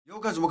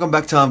Guys, welcome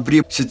back to our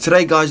video. So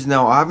today guys,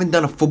 now I haven't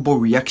done a football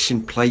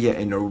reaction play yet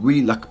in a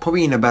really,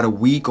 probably in about a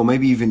week or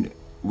maybe even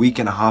week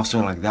and a half,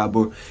 something like that,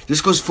 but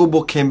just because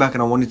football came back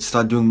and I wanted to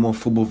start doing more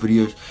football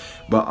videos.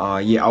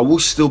 But yeah, I will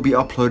still be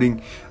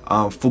uploading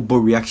football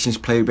reactions,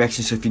 play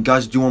reactions. So if you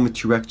guys do want me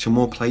to react to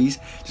more plays,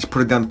 just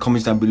put it down in the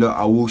comments down below.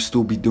 I will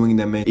still be doing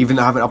them, man. Even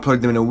though I haven't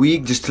uploaded them in a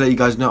week, just to let you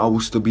guys know I will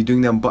still be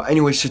doing them. But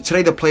anyway, so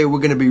today the player we're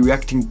going to be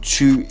reacting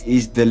to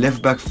is the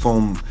left back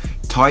from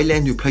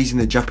Thailand who plays in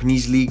the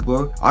Japanese league,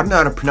 bro. I don't know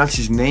how to pronounce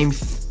his name.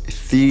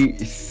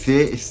 Theerathon.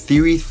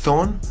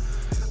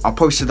 I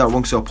probably said that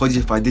wrong, so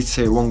apologies if I did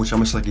say it wrong, which I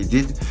most likely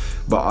did.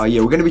 But yeah,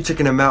 we're going to be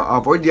checking him out.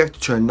 I've already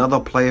reacted to another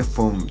player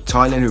from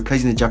Thailand who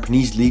plays in the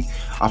Japanese league.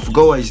 I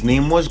forgot what his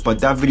name was, but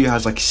that video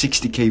has like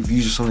 60k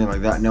views or something like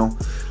that now.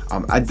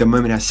 At the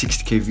moment it has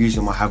 60k views.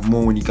 I might have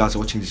more when you guys are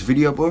watching this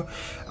video, bro.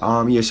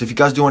 Yeah, so if you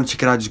guys do want to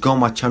check it out, just go on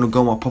my channel,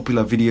 go on my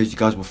popular videos. You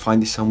guys will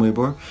find it somewhere,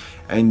 bro.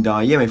 And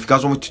yeah, man, if you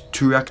guys want me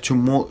to react to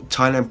more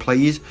Thailand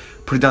players,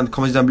 put it down in the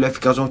comments down below. If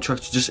you guys want to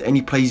react to just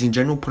any plays in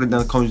general, put it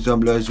down in the comments down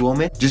below as well,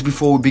 man. Just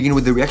before we begin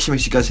with the reaction, make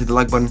sure you guys hit the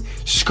like button,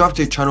 subscribe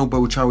to the channel, bro.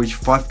 We're trying to reach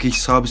 5k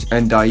subs.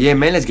 And yeah,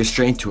 man, let's get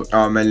straight into it.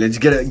 Man, let's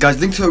get it. Guys,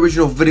 link to the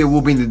original video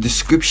will be in the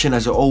description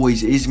as it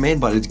always is, man.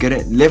 But let's get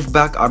it. Left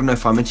back, I don't know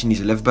if I mentioned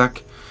he's a left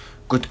back.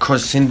 Good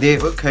cross in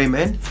there. Okay,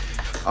 man.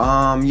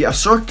 Yeah, I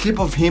saw a clip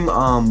of him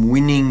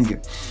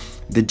winning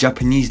the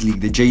Japanese league,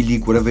 the J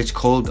League, whatever it's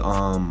called.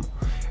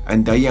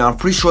 And yeah, I'm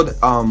pretty sure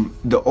that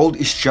the old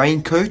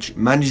Australian coach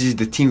manages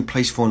the team he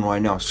plays for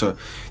right now. So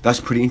that's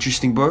pretty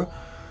interesting, bro.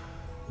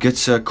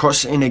 Gets a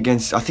cross in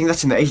against, I think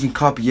that's in the Asian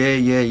Cup.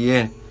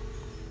 Yeah.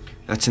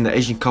 That's in the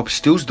Asian Cup.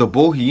 Steals the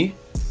ball here.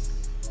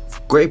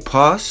 Great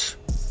pass.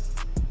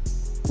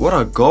 What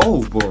a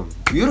goal, bro.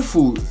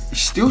 Beautiful.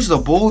 Steals the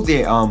ball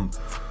there.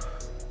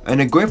 And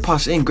a great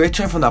pass in. Great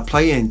turn from that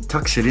player and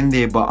tucks it in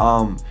there. But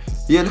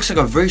yeah, it looks like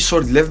a very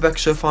solid left back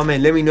so far,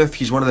 man. Let me know if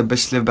he's one of the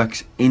best left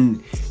backs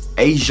in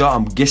Asia.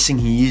 I'm guessing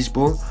he is,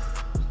 bro.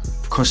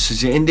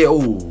 Crosses it in there.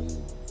 Oh,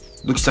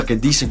 looks like a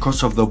decent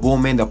cross of the ball,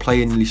 man. The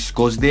player nearly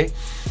scores there.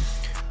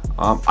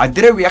 I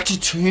did a reaction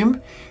to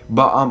him,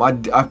 but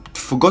I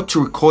forgot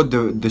to record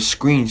the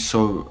screen,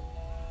 so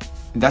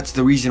that's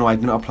the reason why I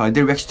didn't upload. I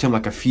did a reaction to him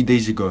like a few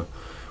days ago,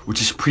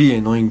 which is pretty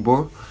annoying,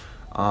 bro.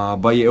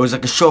 But yeah, it was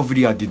like a short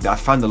video I did. I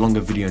found a longer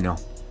video now.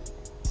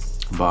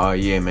 But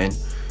yeah, man.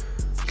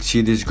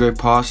 See this great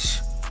pass.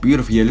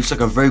 Beautiful. Yeah, looks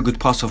like a very good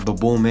pass of the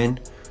ball, man.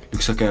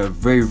 Looks like a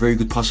very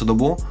good pass of the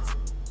ball.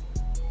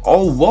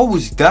 Oh, what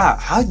was that?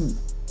 How?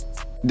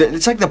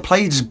 It's like the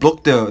player just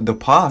blocked the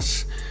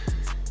pass.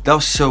 That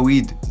was so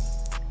weird.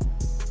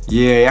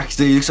 Yeah,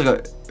 actually, it looks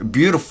like a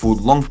beautiful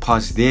long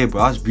pass there,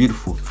 bro. That's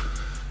beautiful.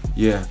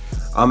 Yeah.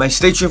 And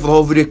stay tuned for the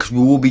whole video because we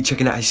will be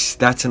checking out his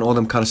stats and all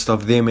them kind of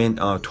stuff there, man.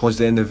 Towards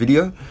the end of the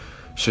video.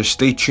 So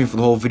stay tuned for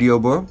the whole video,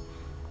 bro.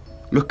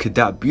 Look at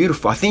that,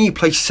 beautiful. I think he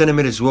plays centre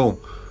mid as well.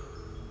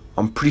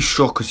 I'm pretty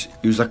sure because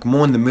he was like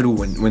more in the middle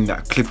when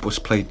that clip was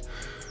played.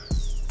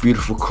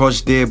 Beautiful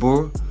cross there,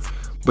 bro.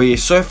 But yeah,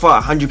 so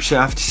far 100%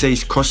 I have to say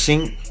his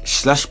crossing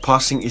 /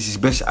 passing is his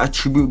best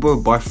attribute,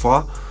 bro, by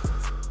far.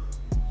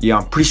 Yeah,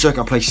 I'm pretty sure I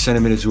can play centre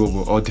mid as well,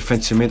 bro, or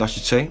defensive mid I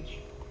should say.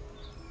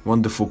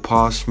 Wonderful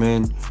pass,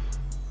 man.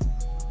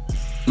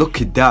 Look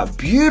at that,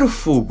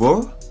 beautiful,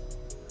 bro.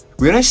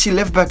 When I see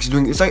left backs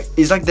doing, it's like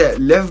the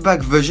left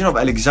back version of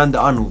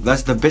Alexander-Arnold.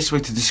 That's the best way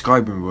to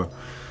describe him, bro.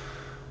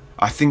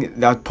 I think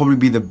that'd probably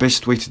be the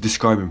best way to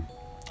describe him.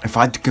 If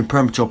I had to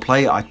compare him to a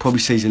player, I'd probably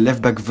say he's a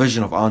left back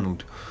version of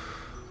Arnold.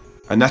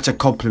 And that's a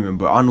compliment,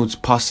 but Arnold's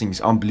passing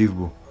is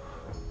unbelievable.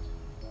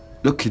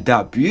 Look at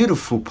that,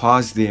 beautiful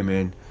pass there,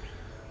 man.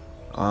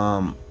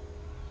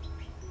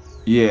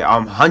 Yeah,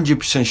 I'm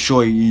 100%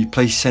 sure he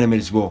plays centre mid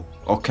as well,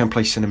 or can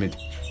play centre mid.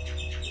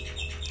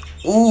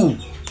 Ooh.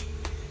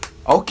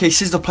 Okay,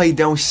 since the play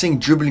down, we're seeing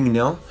dribbling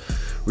now.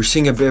 We're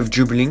seeing a bit of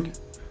dribbling.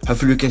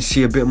 Hopefully we can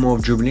see a bit more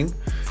of dribbling.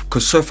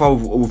 Because so far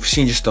we've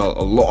seen just a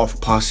lot of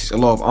passes, a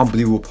lot of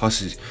unbelievable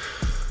passes.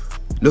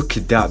 Look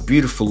at that,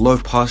 beautiful low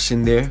pass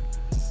in there.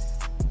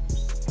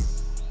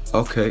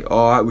 Okay,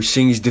 alright, we're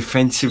seeing his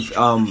defensive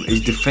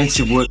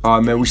work.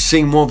 Alright, man, we're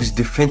seeing more of his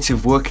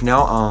defensive work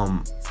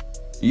now.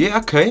 Yeah,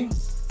 okay.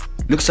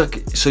 Looks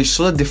like, so he's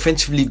solid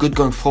defensively, good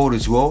going forward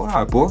as well.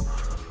 Alright, bro.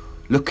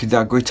 Look at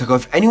that, great tackle.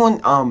 If anyone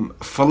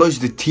follows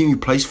the team he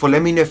plays for,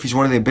 let me know if he's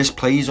one of their best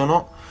players or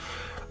not.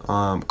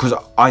 Because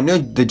I know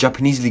the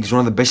Japanese league is one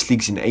of the best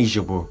leagues in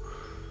Asia, bro.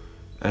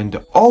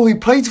 And oh, he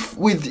played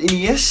with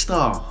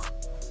Iniesta.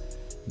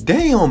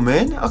 Damn,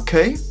 man.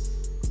 Okay,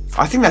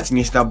 I think that's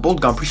Iniesta.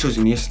 Bald guy, I'm pretty sure it's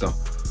Iniesta.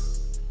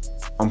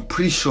 I'm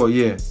pretty sure,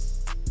 yeah.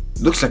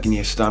 Looks like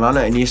Iniesta, and I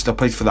know Iniesta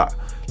played for that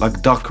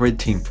like dark red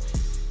team.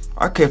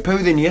 Okay, play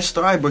with Iniesta,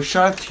 alright, but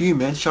shout out to you,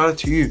 man. Shout out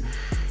to you.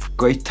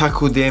 Great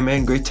tackle there,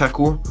 man. Great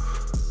tackle.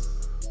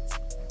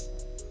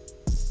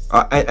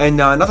 And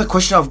another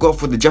question I've got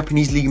for the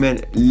Japanese league,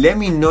 man. Let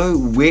me know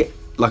where,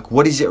 like,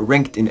 what is it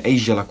ranked in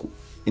Asia? Like,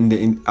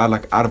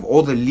 like out of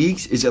all the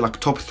leagues, is it like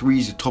top 3?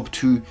 Is it top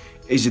 2?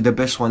 Is it the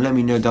best one? Let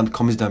me know down in the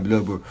comments down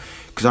below, bro.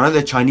 Because I know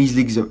the Chinese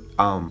leagues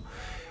are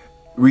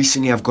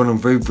recently have gotten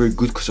very, very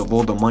good because of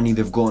all the money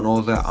they've got and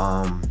all that.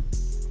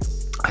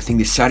 I think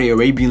the Saudi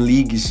Arabian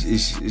league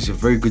is a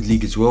very good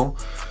league as well.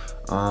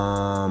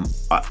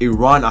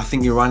 Iran, I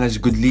think Iran has a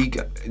good league.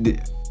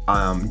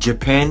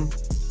 Japan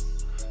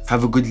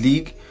have a good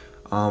league.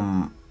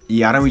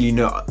 Yeah, I don't really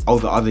know all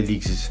the other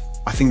leagues.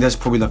 I think that's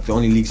probably like the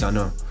only leagues I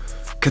know.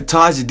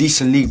 Qatar is a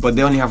decent league, but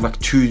they only have like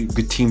 2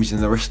 good teams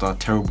and the rest are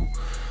terrible.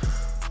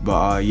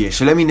 But yeah,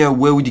 so let me know,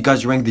 where would you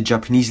guys rank the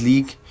Japanese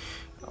league,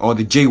 or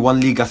the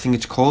J1 league I think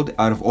it's called,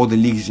 out of all the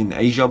leagues in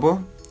Asia,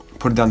 bro?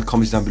 Put it down in the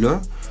comments down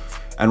below.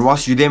 And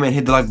whilst you're there, man,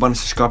 hit the like button,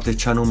 subscribe to the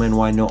channel, man.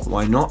 Why not?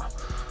 Why not?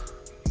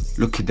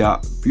 Look at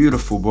that,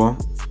 beautiful, bro.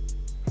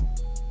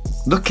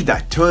 Look at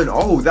that turn.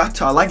 Oh,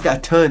 I like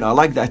that turn. I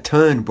like that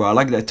turn, bro. I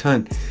like that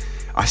turn.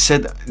 I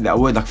said that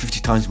word like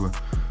 50 times, bro.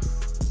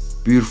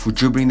 Beautiful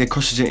dribbling. They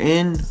crosses it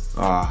in.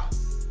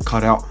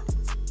 Cut out.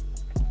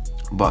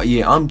 But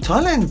yeah,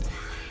 Thailand.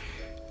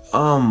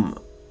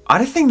 I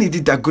don't think they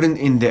did that good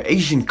in the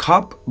Asian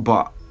Cup,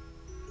 but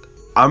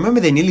I remember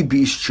they nearly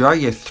beat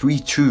Australia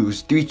 3-2. It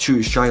was 3-2.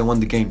 Australia won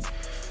the game.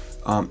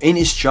 In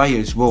Australia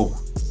as well.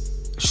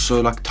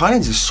 So like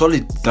Thailand's a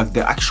solid, like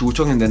the actual, we're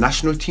talking the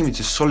national team, it's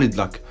a solid,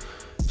 like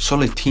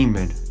solid team,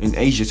 man. In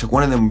Asia, it's like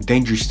one of them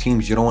dangerous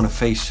teams you don't want to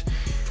face.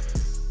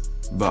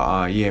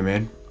 But yeah,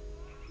 man,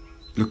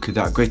 look at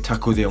that, great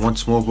tackle there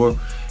once more, bro.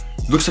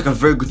 Looks like a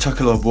very good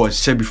tackler, bro, as I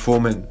said before,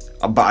 man.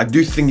 But I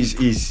do think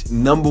his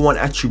number 1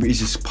 attribute is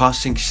his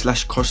passing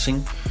 /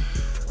 crossing.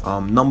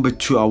 Number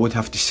 2, I would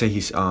have to say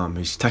his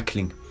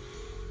tackling.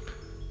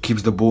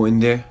 Keeps the ball in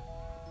there.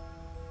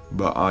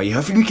 But yeah,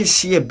 hopefully we can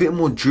see a bit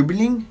more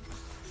dribbling.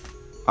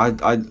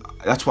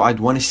 That's what I'd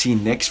want to see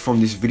next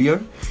from this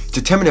video. It's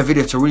a 10-minute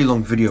video. It's a really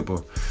long video,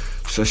 bro.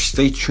 So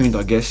stay tuned,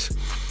 I guess.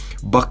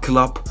 Buckle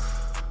up.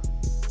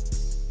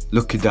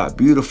 Look at that,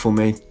 beautiful,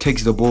 man.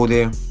 Takes the ball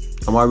there.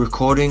 Am I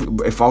recording?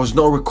 If I was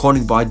not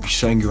recording, but I'd be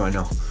so angry right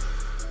now,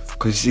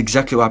 because it's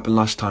exactly what happened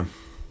last time.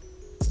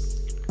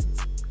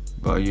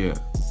 But yeah,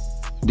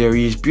 there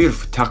he is.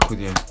 Beautiful tackle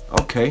there.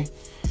 Okay,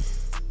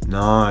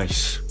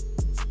 nice.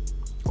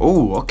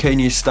 Oh, okay,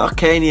 Iniesta.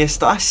 Okay,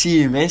 Iniesta. I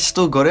see you, man.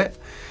 Still got it.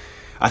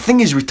 I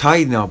think he's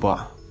retired now,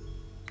 but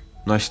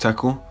nice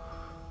tackle.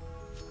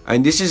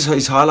 And this is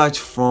his highlights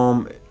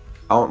from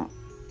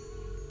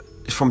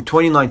it's from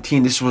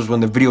 2019. This was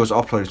when the video was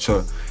uploaded,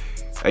 so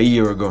a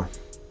year ago.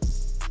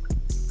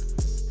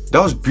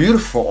 That was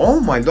beautiful. Oh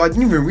my lord, I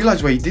didn't even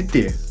realize what he did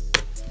there.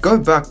 Go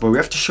back, bro. We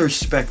have to show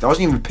respect. I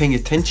wasn't even paying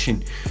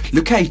attention.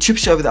 Look how he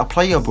chips over that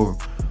player, bro.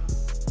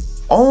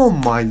 Oh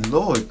my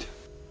lord,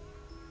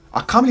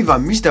 I can't believe I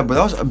missed that, but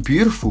that was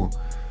beautiful.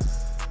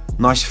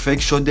 Nice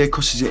fake shot there,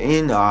 crosses it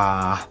in.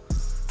 But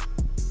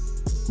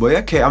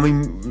okay, I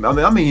mean,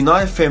 I'm a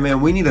United fan,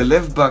 man. We need a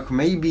left back,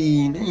 maybe.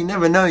 You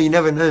never know,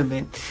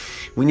 man.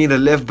 We need a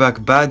left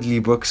back badly,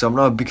 bro, because I'm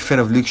not a big fan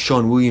of Luke Shaw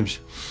and Williams.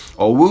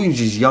 Oh, Williams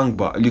is young,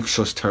 but Luke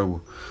Shaw's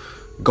terrible.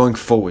 Going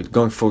forward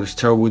is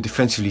terrible.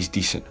 Defensively is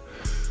decent.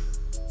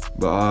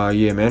 But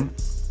yeah, man.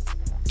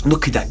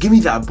 Look at that. Give me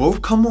that, bro.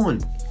 Come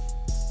on.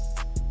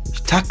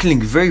 He's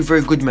tackling very,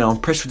 very good, man. I'm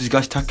impressed with this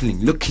guy's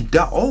tackling. Look at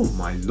that. Oh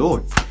my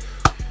lord.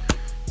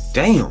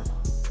 Damn.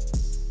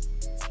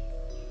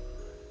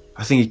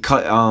 I think he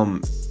cut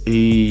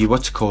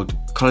what's it called?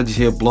 Colored his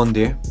hair blonde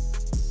there.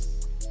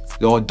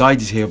 Or dyed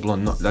his hair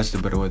blonde. No, that's the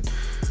better word.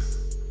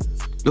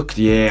 Look,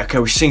 yeah, okay,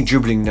 we're seeing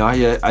dribbling now.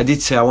 Yeah, I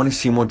did say I want to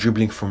see more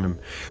dribbling from him.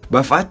 But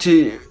if I had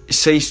to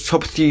say his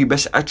top 3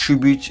 best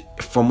attributes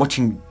from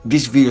watching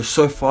this video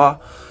so far,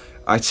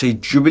 I'd say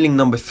dribbling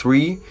number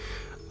 3.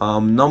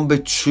 Number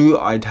 2,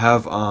 I'd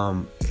have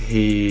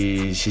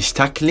his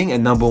tackling,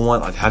 and number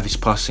 1, I'd have his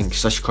passing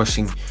 /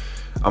 crossing.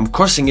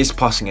 Crossing is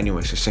passing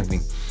anyway, so same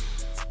thing.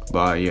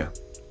 But yeah,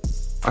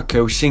 okay,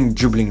 we're seeing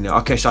dribbling now.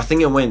 Okay, so I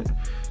think it went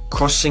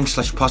crossing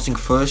 / passing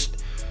first.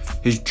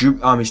 His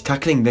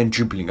tackling, then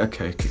dribbling.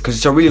 Okay, because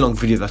it's a really long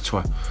video, that's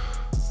why.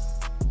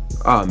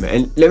 Man,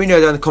 and let me know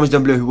down in the comments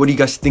down below, what do you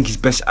guys think his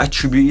best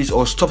attribute is,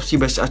 or his top 3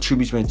 best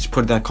attributes, man. Just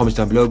put it down in the comments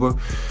down below, bro.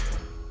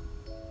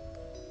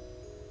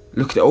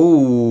 Look at that.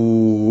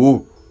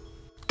 Oh,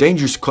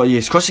 dangerous. Yeah,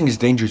 his crossing is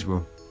dangerous,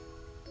 bro.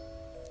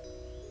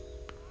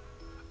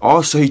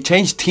 Oh, so he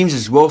changed teams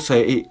as well. So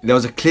there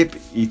was a clip,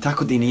 he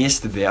tackled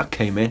Iniesta there.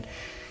 Okay, man.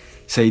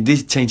 So he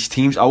did change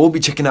teams. I will be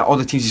checking out all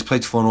the teams he's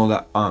played for and all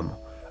that.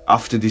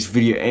 After this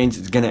video ends,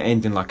 it's gonna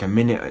end in like a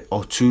minute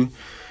or 2.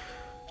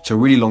 It's a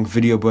really long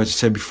video, but as I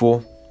said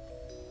before.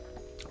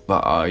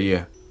 But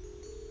yeah,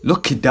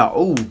 look at that.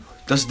 Oh,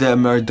 that's the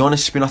Maradona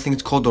spin, I think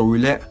it's called, or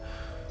roulette.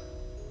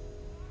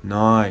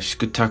 Nice,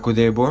 good tackle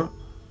there, bro.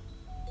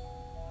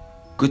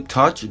 Good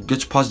touch,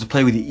 gets past the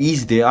play with the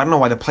ease there. I don't know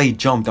why the play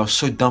jumped. That was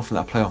so dumb from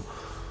that player.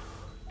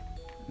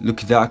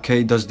 Look at that.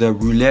 Okay, does the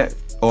roulette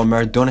or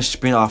Maradona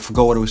spin. I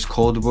forgot what it was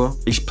called, bro.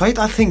 He's played,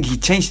 I think he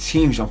changed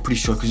teams, I'm pretty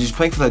sure, because he's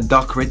playing for the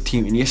dark red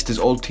team, Iniesta's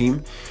old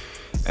team.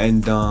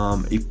 And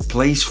he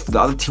plays for the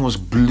other team was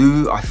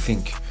blue, I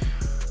think.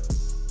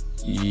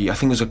 Yeah, I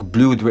think it was like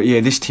blue with red.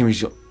 Yeah, this team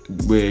is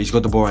where he's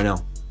got the ball right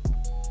now.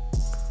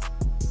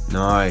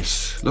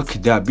 Nice. Look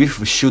at that.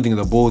 Beautiful shielding of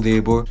the ball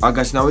there, bro. Alright,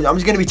 guys, now I'm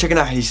just going to be checking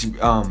out his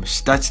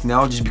stats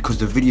now, just because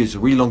the video is a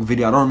really long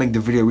video. I don't want to make the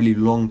video really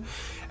long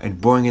and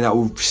boring and that.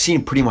 We've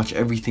seen pretty much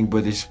everything,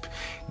 but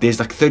there's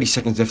like 30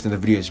 seconds left in the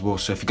video as well.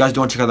 So if you guys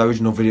don't want to check out the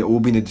original video, it will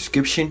be in the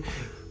description.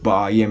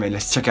 But yeah, man,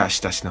 let's check out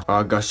his stats now.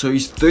 Alright, guys, so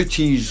he's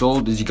 30 years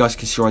old. As you guys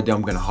can see right there,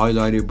 I'm going to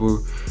highlight it, bro.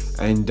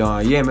 And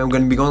yeah, man, I'm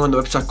going to be going on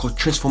the website called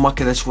Transfer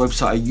Market. That's the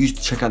website I used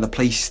to check out the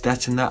play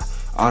stats and that.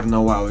 I don't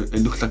know why it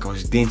looked like I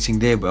was dancing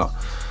there, but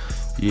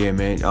yeah,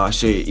 man.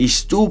 So he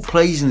still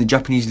plays in the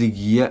Japanese league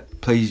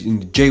yet. Plays in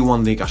the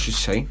J1 league, I should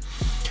say.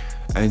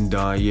 And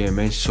yeah,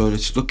 man. So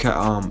let's look at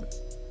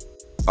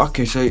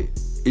okay, so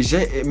his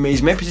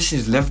main position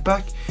is left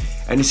back,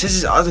 and it says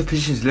his other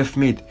position is left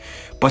mid.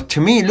 But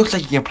to me, it looks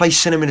like he can play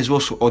centre mid as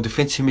well, or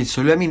defensive mid.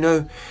 So let me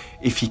know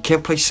if he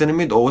can play centre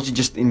mid, or was it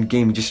just in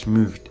game he just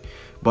moved.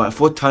 But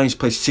for time he's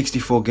played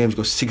 64 games,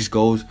 got 6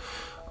 goals.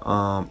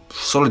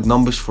 Solid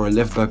numbers for a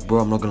left back,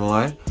 bro. I'm not gonna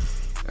lie.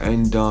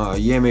 And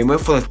yeah, man,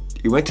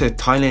 he went to the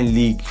Thailand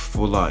league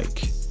for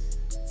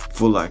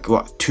like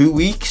what, 2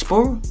 weeks,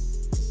 bro?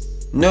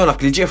 No,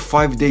 like legit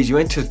 5 days. He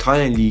went to the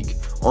Thailand league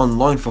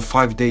online for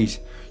 5 days.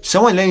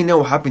 Someone let me know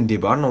what happened there,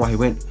 but I don't know why he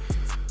went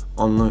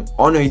online.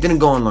 Oh no, he didn't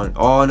go online.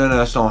 Oh no,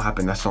 that's not what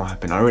happened. That's not what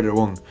happened. I read it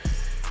wrong.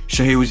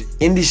 So he was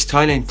in this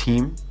Thailand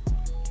team,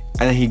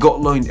 and then he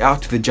got loaned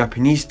out to the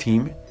Japanese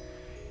team,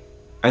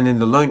 and then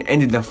the loan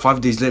ended, and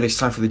 5 days later he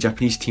signed for the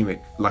Japanese team,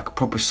 like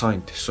proper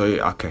signed. So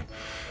yeah, okay,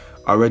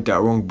 I read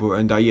that wrong, bro.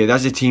 And yeah,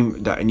 that's the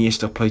team that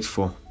Enyer played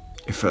for.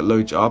 If it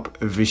loads up,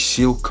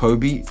 Vasil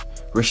Kobe.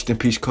 Rest in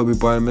peace, Kobe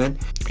Bryant, man.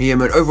 Yeah,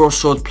 man, overall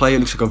solid player.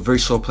 Looks like a very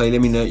solid player.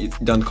 Let me know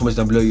down in the comments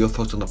down below your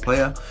thoughts on the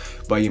player.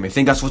 But yeah, man,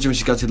 thank you guys for watching. Make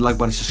sure you guys hit the like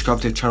button,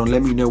 subscribe to the channel.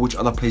 Let me know which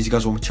other players you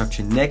guys want me to chat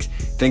to next.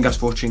 Thank you guys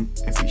for watching,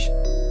 and peace.